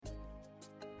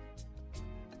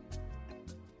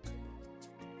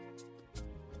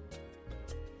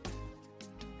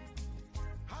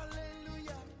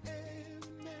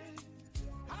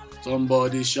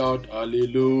Somebody shout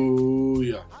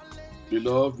hallelujah.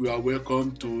 Beloved, we are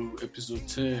welcome to episode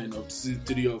 10 of season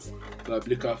 3 of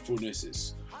Biblical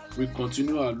Fullnesses. We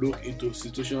continue our look into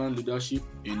situational leadership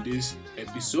in this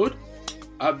episode,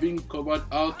 having covered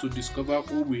how to discover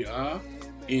who we are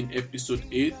in episode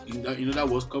 8. In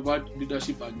other words, covered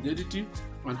leadership identity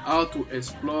and how to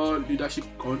explore leadership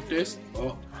context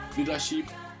or leadership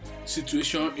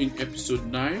situation in episode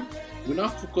 9. We now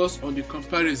focus on the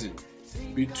comparison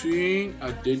between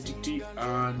identity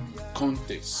and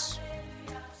context.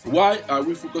 Why are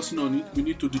we focusing on it? We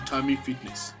need to determine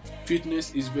fitness.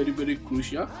 Fitness is very, very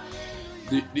crucial.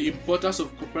 The importance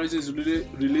of comparison is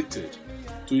related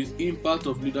to its impact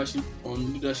of leadership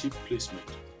on leadership placement.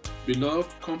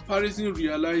 Beloved, comparison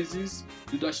realizes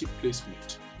leadership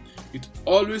placement. It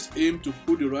always aims to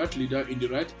put the right leader in the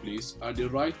right place at the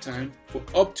right time for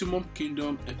optimum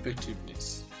kingdom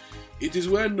effectiveness. It is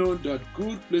well known that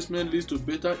good placement leads to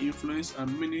better influence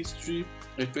and ministry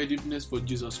effectiveness for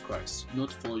Jesus Christ,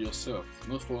 not for yourself,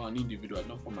 not for an individual,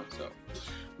 not for myself.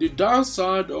 The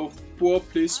downside of poor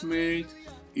placement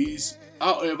is,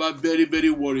 however, very,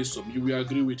 very worrisome. You will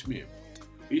agree with me.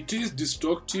 It is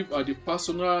destructive at the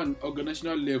personal and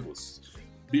organizational levels.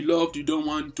 Beloved, you don't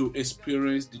want to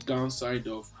experience the downside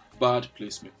of bad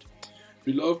placement.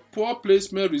 Beloved, poor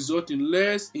placement results in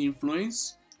less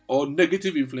influence or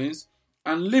negative influence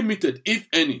and limited, if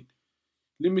any,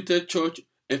 limited church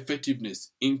effectiveness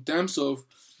in terms of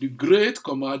the Great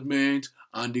Commandment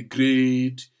and the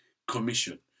Great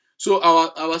Commission. So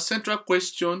our central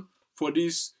question for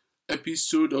this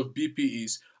episode of BP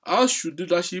is, how should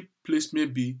leadership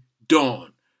placement be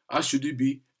done? How should it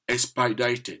be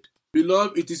expedited?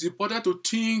 Beloved, it is important to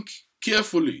think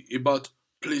carefully about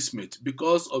placement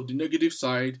because of the negative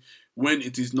side when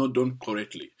it is not done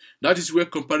correctly. That is where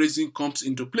comparison comes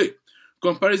into play.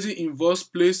 Comparison involves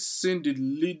placing the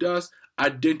leader's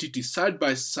identity side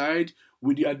by side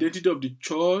with the identity of the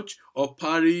church or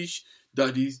parish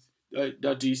that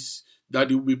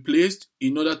will be placed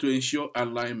in order to ensure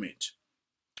alignment.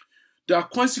 There are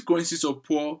consequences of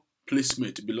poor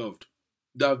placement, beloved.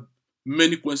 There are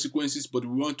many consequences, but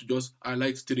we want to just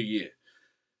highlight 3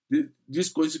 here. These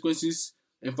consequences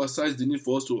emphasize the need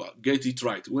for us to get it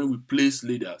right when we place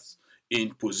leaders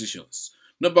in positions.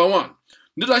 Number 1,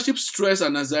 leadership stress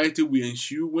and anxiety will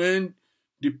ensue when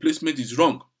the placement is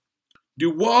wrong. The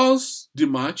worse the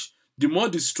match, the more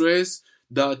the stress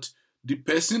that the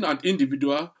person and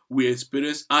individual will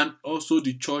experience, and also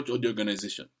the church or the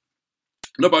organization.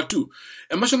 Number 2,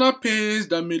 emotional pains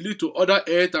that may lead to other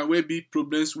health and well-being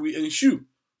problems will ensue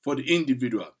for the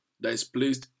individual that is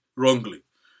placed wrongly.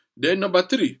 Then number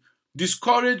 3,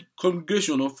 discouraged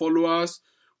congregation or followers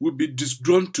will be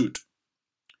disgruntled.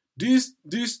 These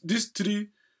 3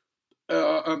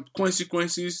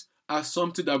 consequences are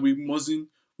something that we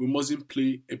mustn't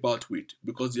play about with,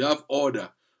 because they have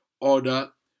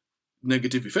other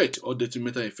negative effect or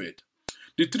detrimental effect.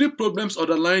 The 3 problems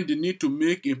underline the need to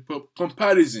make a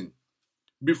comparison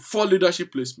before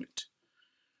leadership placement.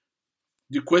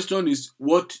 The question is,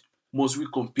 what must we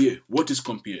compare? What is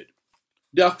compared?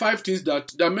 There are many things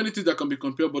that can be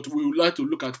compared, but we would like to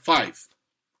look at 5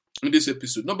 in this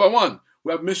episode. Number 1,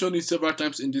 we have mentioned it several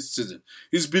times in this season.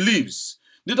 His beliefs.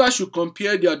 Leaders should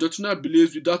compare their doctrinal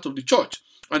beliefs with that of the church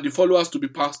and the followers to be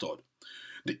pastored.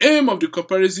 The aim of the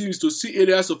comparison is to see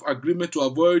areas of agreement to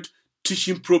avoid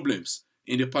teaching problems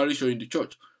in the parish or in the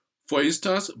church. For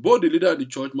instance, both the leader and the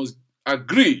church must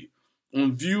agree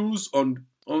on views on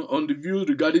the views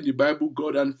regarding the Bible,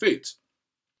 God, and faith.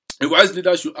 A wise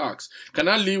leader should ask, can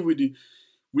I live with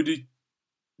the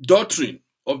doctrine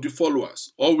of the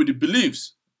followers or with the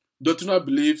doctrinal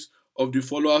beliefs of the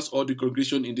followers or the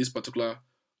congregation in this particular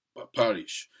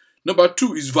parish? Number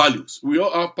 2 is values. We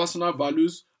all have personal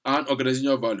values and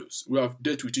organizational values. We have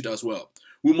dealt with it as well.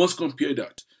 We must compare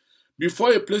that.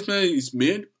 Before a placement is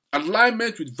made,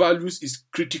 alignment with values is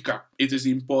critical. It is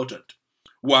important.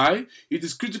 Why? It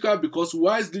is critical because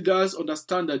wise leaders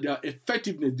understand that their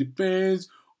effectiveness depends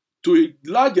to a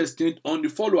large extent on the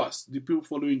followers, the people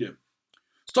following them.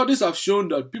 Studies have shown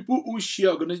that people who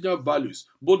share organizational values,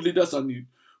 both leaders and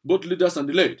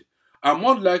the led, are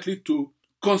more likely to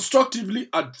constructively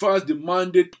advance the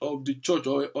mandate of the church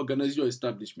or organizational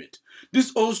establishment.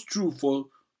 This holds true for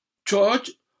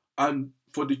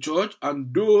the church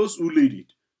and those who lead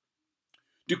it.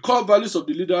 The core values of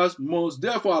the leaders must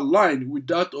therefore align with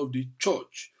that of the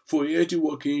church for a healthy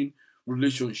working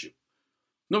relationship.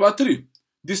 Number 3,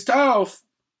 the style of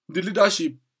the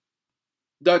leadership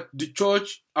that the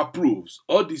church approves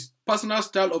or the personal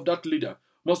style of that leader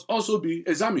must also be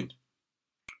examined.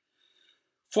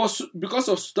 Because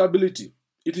of stability,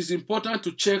 it is important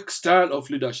to check style of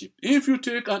leadership. If you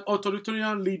take an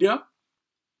authoritarian leader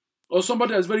or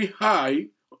somebody that's very high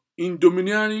in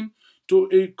domineering to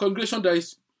a congregation that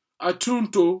is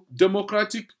attuned to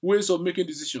democratic ways of making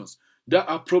decisions, there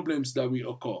are problems that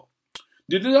will occur.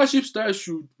 The leadership style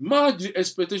should match the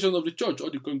expectations of the church or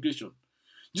the congregation.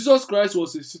 Jesus Christ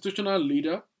was a situational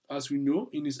leader, as we know,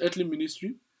 in his earthly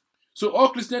ministry. So all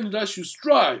Christian leaders should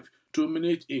strive to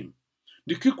emulate him.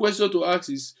 The key question to ask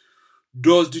is,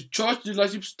 does the church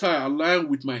leadership style align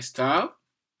with my style?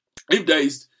 If there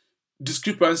is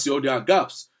discrepancy or there are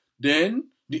gaps, then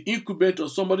the incumbent or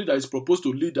somebody that is proposed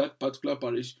to lead that particular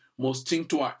parish must think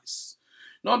twice.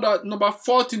 Now, that number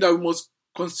 4 thing that we must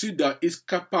consider is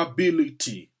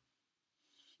capability.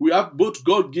 We have both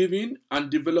God-given and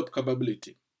developed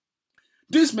capability.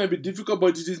 This may be difficult,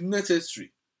 but it is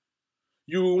necessary.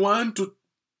 You want to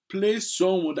place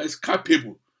someone that is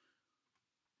capable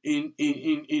in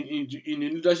a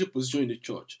leadership position in the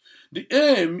church. The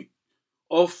aim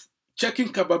of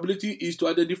checking capability is to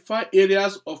identify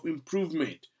areas of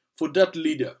improvement for that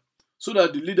leader so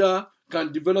that the leader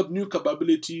can develop new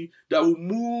capability that will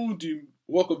move the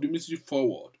work of the ministry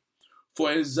forward.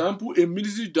 For example,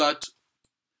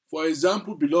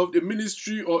 beloved, a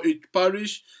ministry or a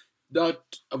parish that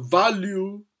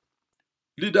value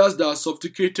leaders that are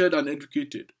sophisticated and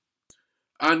educated,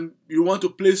 and you want to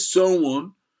place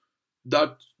someone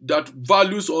that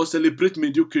values or celebrates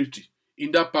mediocrity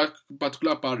in that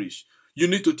particular parish, you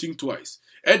need to think twice.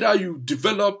 Either you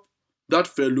develop that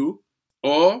fellow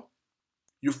or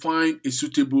you find a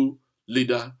suitable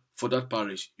leader for that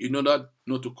parish in order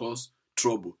not to cause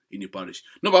trouble in the parish.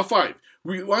 Number 5,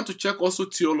 we want to check also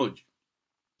theology.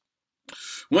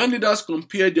 When leaders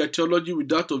compare their theology with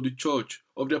that of the church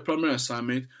of their primary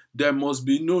assignment, there must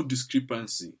be no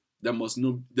discrepancy. There must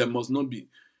not be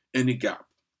any gap.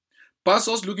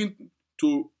 Pastors looking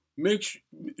to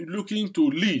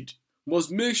lead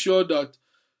must make sure that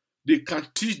they can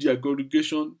teach their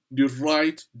congregation the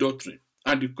right doctrine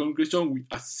and the congregation will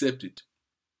accept it.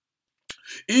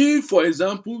 If, for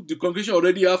example, the congregation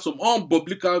already have some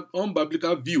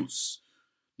unbiblical views,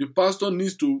 the pastor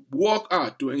needs to work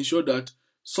hard to ensure that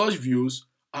such views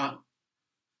are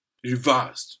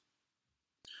reversed.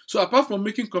 So apart from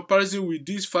making comparison with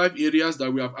these 5 areas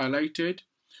that we have highlighted,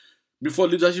 before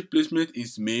leadership placement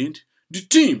is made, the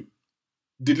team,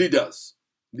 the leaders,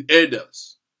 the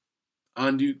elders,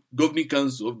 and the governing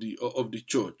council of the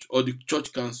church or the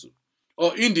church council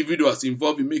or individuals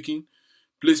involved in making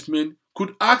placement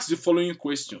could ask the following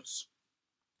questions.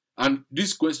 And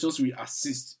these questions will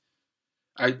assist.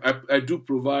 I do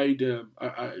provide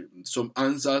some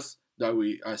answers that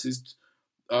will assist.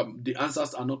 The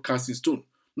answers are not cast in stone.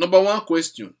 Number 1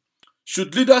 question: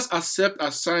 should leaders accept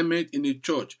assignment in a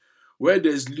church where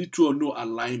there is little or no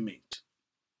alignment?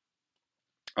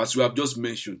 As we have just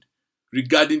mentioned,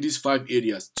 regarding these 5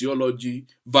 areas: theology,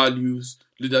 values,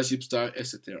 leadership style,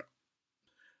 etc.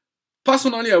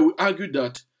 Personally, I will argue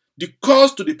that the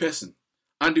cost to the person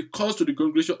and the cost to the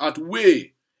congregation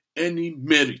outweigh any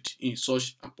merit in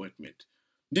such appointment.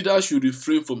 Leaders should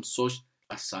refrain from such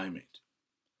assignment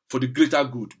for the greater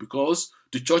good, because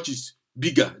the church is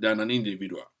bigger than an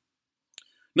individual.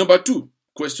 Number 2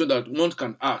 question that one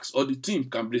can ask or the team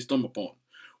can brainstorm upon: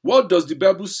 what does the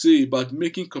Bible say about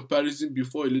making comparison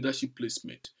before a leadership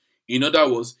placement? In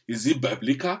other words, is it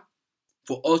biblical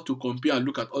for us to compare and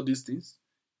look at all these things?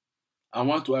 I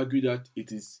want to argue that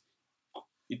it is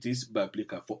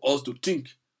biblical for us to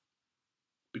think,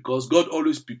 because God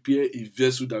always prepares a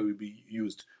vessel that will be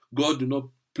used. God do not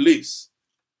place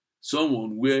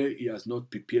someone where he has not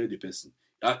prepared the person.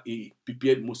 He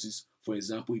prepared Moses, for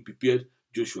example. He prepared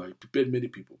Joshua. He prepared many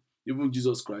people. Even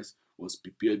Jesus Christ was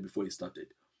prepared before he started.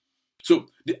 So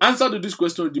the answer to this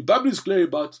question, the Bible is clear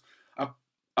about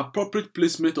appropriate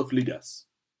placement of leaders.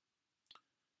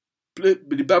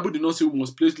 The Bible did not say we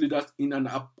must place leaders in an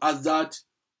haphazard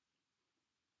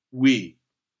way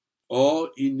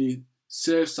or in a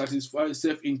self-satisfied,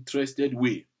 self-interested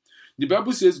way. The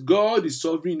Bible says God is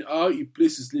sovereign in how he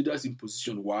places leaders in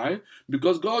position. Why?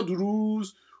 Because God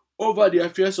rules over the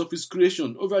affairs of his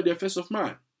creation, over the affairs of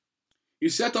man. He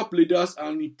set up leaders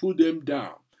and he put them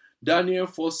down. Daniel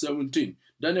 4:17.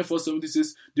 Daniel 4:17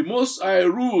 says, the Most High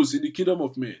rules in the kingdom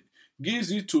of men, gives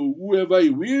it to whoever he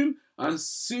will, and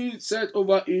set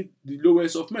over it the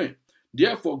lowest of men.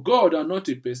 Therefore, God and not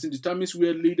a person determines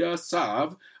where leaders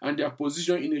serve and their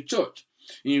position in a church.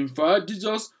 In fact,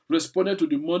 Jesus responded to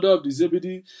the mother of the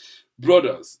Zebedee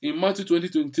brothers in Matthew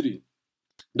 20:23.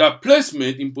 That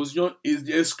placement in position is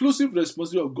the exclusive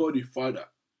responsibility of God the Father.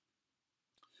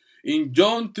 In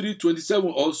John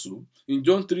 3:27 also, In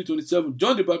John 3:27,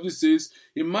 John the Baptist says,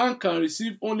 a man can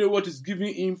receive only what is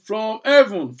given him from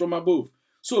heaven, from above.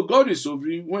 So God is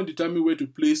sovereign when determining where to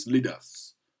place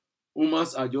leaders.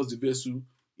 Humans are just the vessel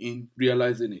in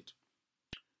realizing it.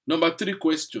 Number 3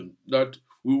 question that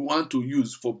we want to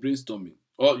use for brainstorming,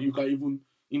 or you can even,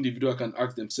 individual can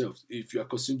ask themselves if you are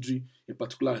considering a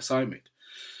particular assignment.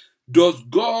 Does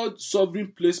God's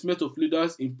sovereign placement of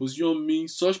leaders in position mean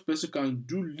such person can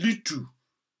do little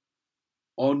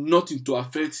or nothing to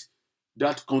affect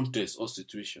that context or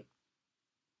situation?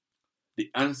 The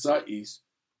answer is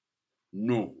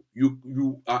no.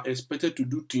 You are expected to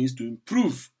do things to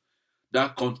improve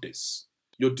that context.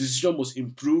 Your decision must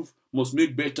improve, must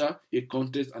make better a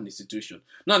context and a situation.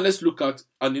 Now let's look at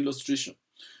an illustration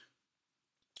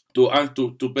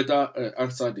to better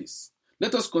answer this.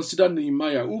 Let us consider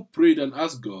Nehemiah, who prayed and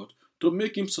asked God to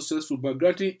make him successful by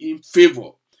granting him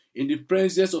favor in the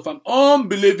presence of an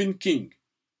unbelieving king.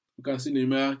 You can see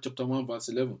Nehemiah chapter 1 verse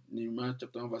 11. Nehemiah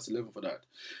chapter 1 verse 11 for that.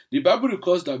 The Bible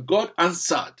records that God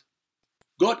answered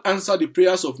the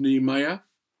prayers of Nehemiah.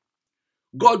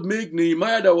 God made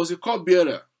Nehemiah, that was a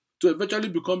cupbearer, to eventually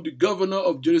become the governor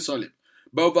of Jerusalem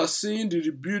by overseeing the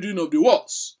rebuilding of the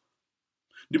walls.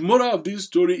 The moral of this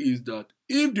story is that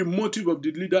if the motive of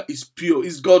the leader is pure,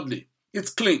 is godly, it's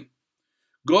clean,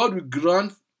 God will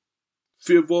grant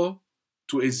favor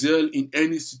to excel in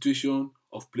any situation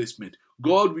of placement.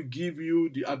 God will give you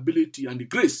the ability and the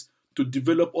grace to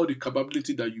develop all the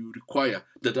capability that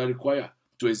are required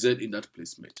to excel in that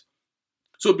placement.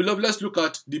 So, beloved, let's look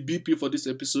at the BP for this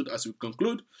episode as we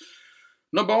conclude.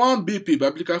 Number 1 BP,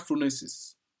 biblical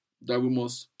phronesis, that we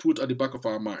must put at the back of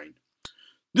our mind.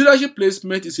 Leadership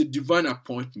placement is a divine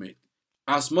appointment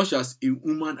as much as a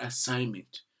human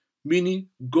assignment, meaning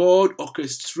God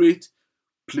orchestrates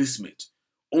placement.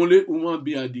 Only human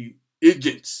beings are the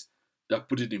agents that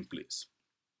put it in place.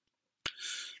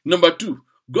 Number 2,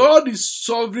 God is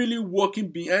sovereignly working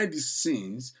behind the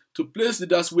scenes to place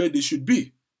leaders where they should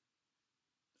be.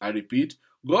 I repeat,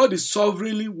 God is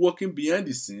sovereignly working behind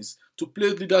the scenes to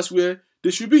place leaders where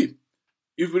they should be.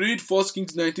 If we read 1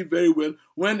 Kings 19 very well,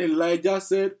 when Elijah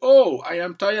said, "Oh, I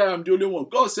am tired, I'm the only one,"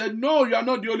 God said, "No, you are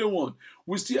not the only one.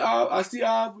 I still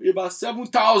have about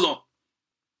 7,000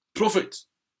 prophets."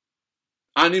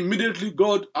 And immediately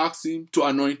God asked him to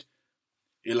anoint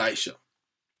Elisha.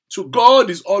 So God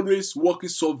is always working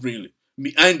sovereignly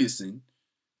behind the scene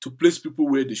to place people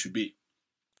where they should be.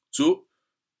 So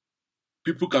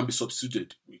people can be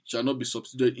substituted. We shall not be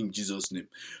substituted in Jesus' name.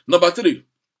 Number 3,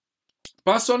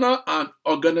 personal and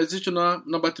organizational.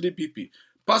 Number 3 PP.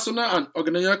 Personal and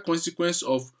organizational consequence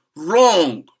of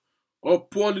wrong or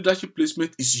poor leadership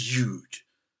placement is huge.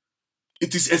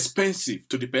 It is expensive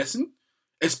to the person,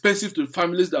 expensive to the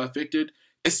families that are affected,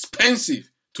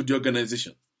 expensive to the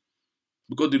organization.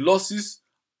 Because the losses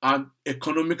are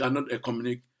economic and not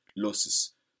economic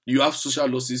losses. You have social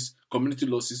losses, community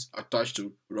losses attached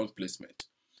to wrong placement,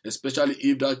 especially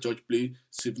if that church plays a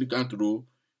significant role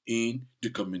in the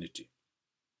community.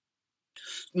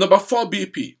 Number 4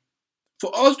 BP.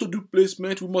 For us to do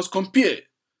placement, we must compare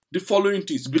the following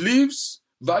things: beliefs,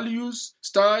 values,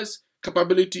 styles,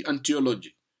 capability, and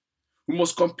theology. We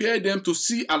must compare them to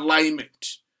see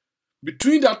alignment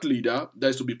between that leader that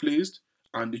is to be placed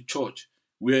and the church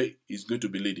where he's going to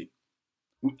be leading.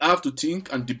 We have to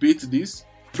think and debate this,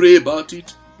 pray about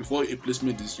it before a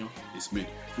placement decision is made.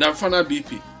 Now, final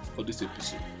BP for this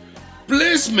episode.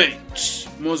 Placement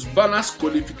must balance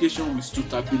qualification with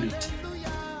suitability.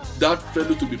 That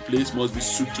fellow to be placed must be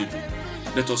suitable.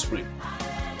 Let us pray.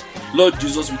 Lord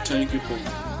Jesus, we thank you for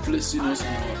placing us in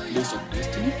our place of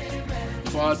destiny.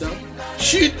 Father,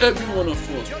 shield every one of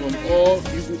us from all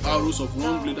evil arrows of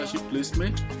wrong leadership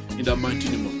placement in the mighty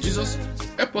name of Jesus.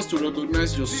 Help us to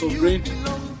recognize your sovereignty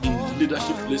in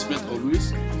leadership placement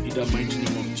always in the mighty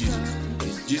name of Jesus.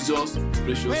 In Jesus'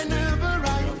 precious name.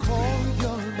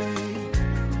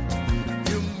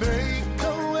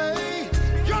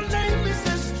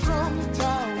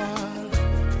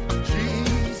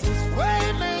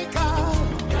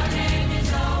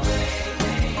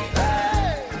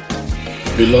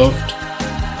 Beloved,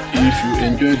 if you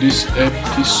enjoyed this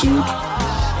episode,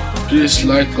 please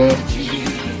like us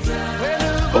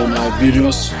on our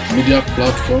various media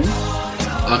platforms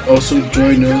and also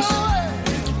join us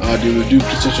at the Redeemed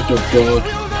Christian Church of God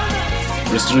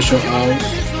Restoration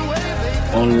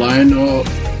House online or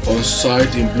on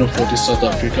site in Bloemfontein, South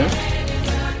Africa.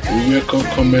 We welcome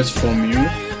comments from you.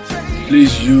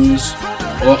 Please use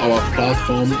all our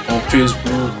platforms on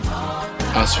Facebook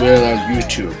as well as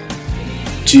YouTube.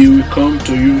 Till we come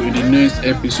to you in the next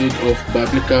episode of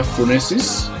Biblical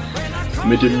Phronesis,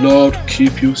 may the Lord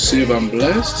keep you safe and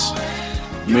blessed.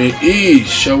 May He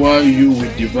shower you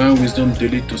with divine wisdom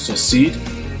daily to succeed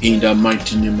in the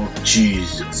mighty name of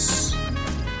Jesus.